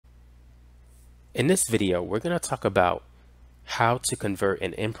In this video, we're going to talk about how to convert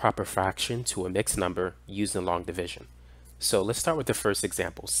an improper fraction to a mixed number using long division. So let's start with the first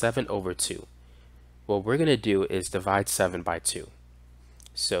example, 7 over 2. What we're going to do is divide 7 by 2.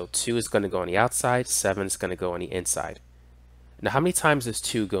 So 2 is going to go on the outside, 7 is going to go on the inside. Now how many times does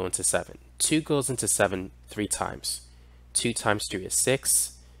 2 go into 7? 2 goes into 7 3 times. 2 times 3 is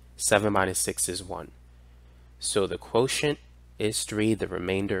 6. 7 minus 6 is 1. So the quotient is 3, the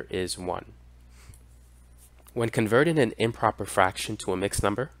remainder is 1. When converting an improper fraction to a mixed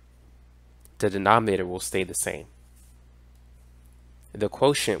number, the denominator will stay the same. The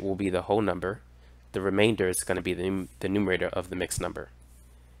quotient will be the whole number. The remainder is going to be the numerator of the mixed number.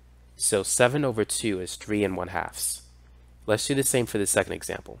 So 7 over 2 is 3 1/2. Let's do the same for the second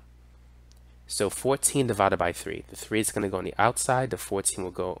example. So 14 divided by 3. The 3 is going to go on the outside. The 14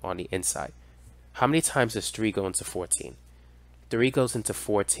 will go on the inside. How many times does 3 go into 14? 3 goes into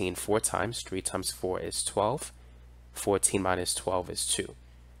 14 4 times. 3 times 4 is 12. 14 minus 12 is 2.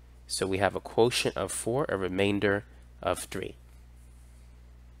 So we have a quotient of 4, a remainder of 3.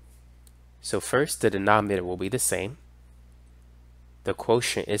 So first, the denominator will be the same. The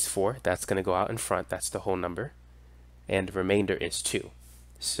quotient is 4. That's going to go out in front. That's the whole number. And the remainder is 2.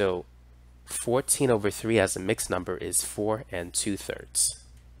 So 14 over 3 as a mixed number is 4 2/3.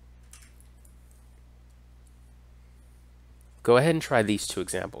 Go ahead and try these two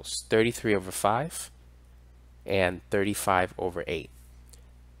examples, 33 over 5 and 35 over 8.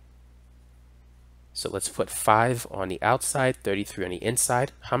 So let's put 5 on the outside, 33 on the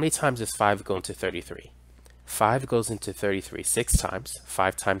inside. How many times does 5 go into 33? 5 goes into 33 6 times.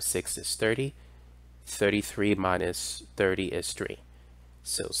 5 times 6 is 30. 33 minus 30 is 3.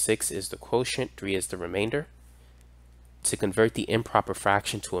 So 6 is the quotient, 3 is the remainder. To convert the improper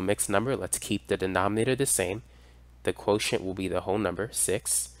fraction to a mixed number, let's keep the denominator the same. The quotient will be the whole number,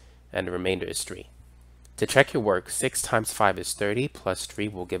 6, and the remainder is 3. To check your work, 6 times 5 is 30, plus 3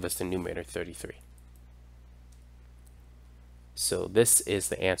 will give us the numerator, 33. So this is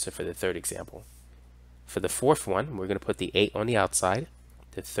the answer for the third example. For the fourth one, we're going to put the 8 on the outside,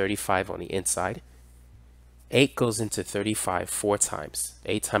 the 35 on the inside. 8 goes into 35 4 times.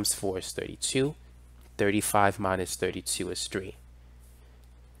 8 times 4 is 32. 35 minus 32 is 3.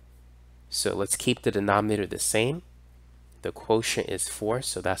 So let's keep the denominator the same. The quotient is 4,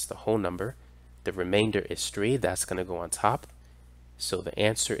 so that's the whole number. The remainder is 3, that's going to go on top. So the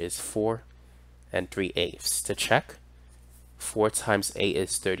answer is 4 3/8. To check, 4 times 8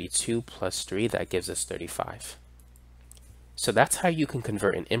 is 32 plus 3, that gives us 35. So that's how you can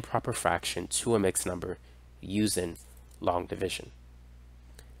convert an improper fraction to a mixed number using long division.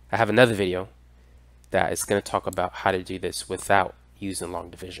 I have another video that is going to talk about how to do this without using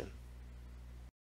long division.